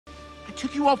I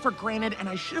took you all for granted, and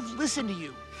I should have listened to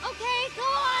you. Okay, go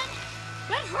on.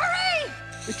 But hurry!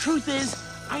 The truth is,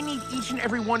 I need each and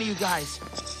every one of you guys.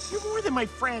 You're more than my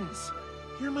friends.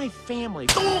 You're my family.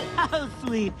 How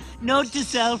sweet. Note to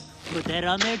self, put that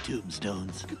on their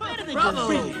tombstones. Better than go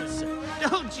free yourself.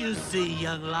 Don't you see,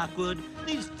 young Lockwood?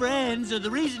 These friends are the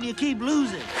reason you keep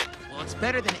losing. Well, it's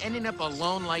better than ending up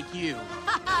alone like you.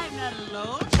 I'm not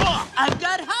alone. I've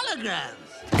got holograms.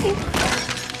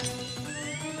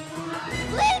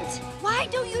 Flint! Why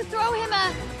don't you throw him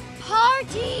a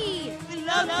party? We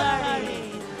love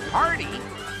parties. Party?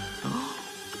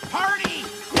 Party!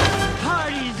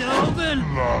 Party's open.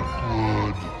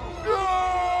 Lockwood.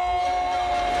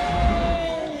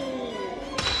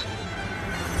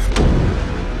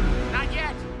 Not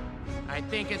yet. I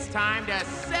think it's time to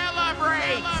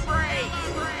celebrate!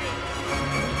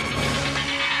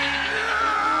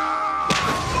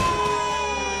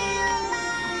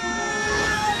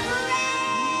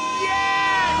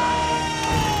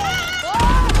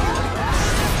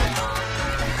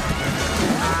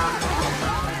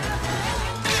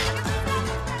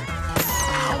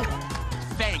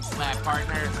 Thanks, lab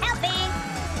partner. Helping!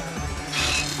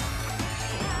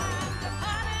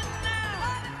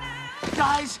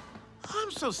 Guys,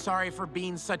 I'm so sorry for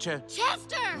being such a...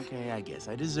 Chester! Okay, I guess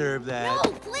I deserve that.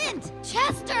 No, Flint!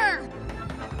 Chester!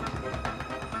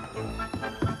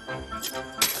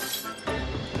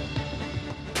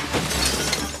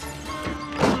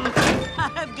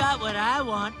 I've got what I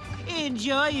want.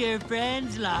 Enjoy your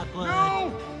friends, Lockwood.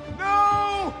 No!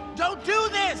 No! Don't do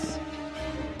this!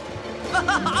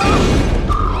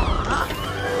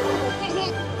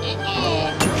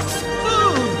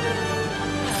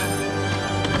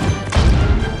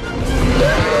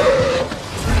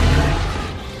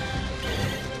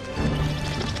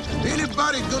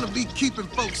 Anybody gonna be keeping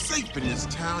folks safe in this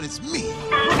town, it's me.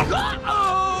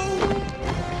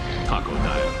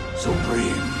 Tacodile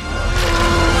Supreme.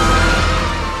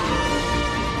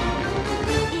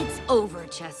 It's over,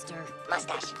 Chester.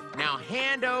 Mustache. Now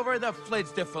hand over the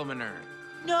Flintstofumener.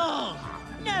 No,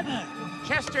 never.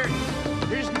 Chester,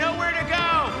 there's nowhere to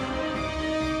go!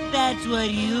 That's what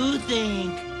you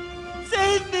think.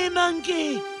 Save me,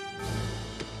 monkey!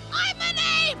 I'm an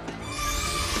ape!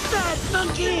 Bad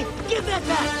monkey! Give that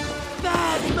back!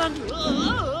 Bad monkey!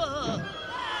 Oh!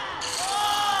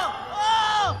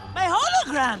 My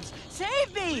holograms!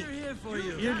 Save me! We're here for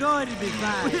you. You're going to be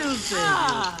fine. We'll save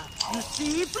you. You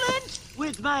see, Flint?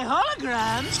 With my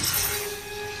holograms...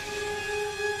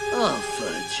 Oh,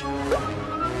 fudge.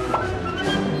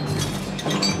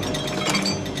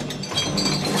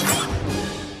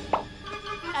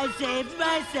 I saved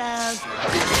myself.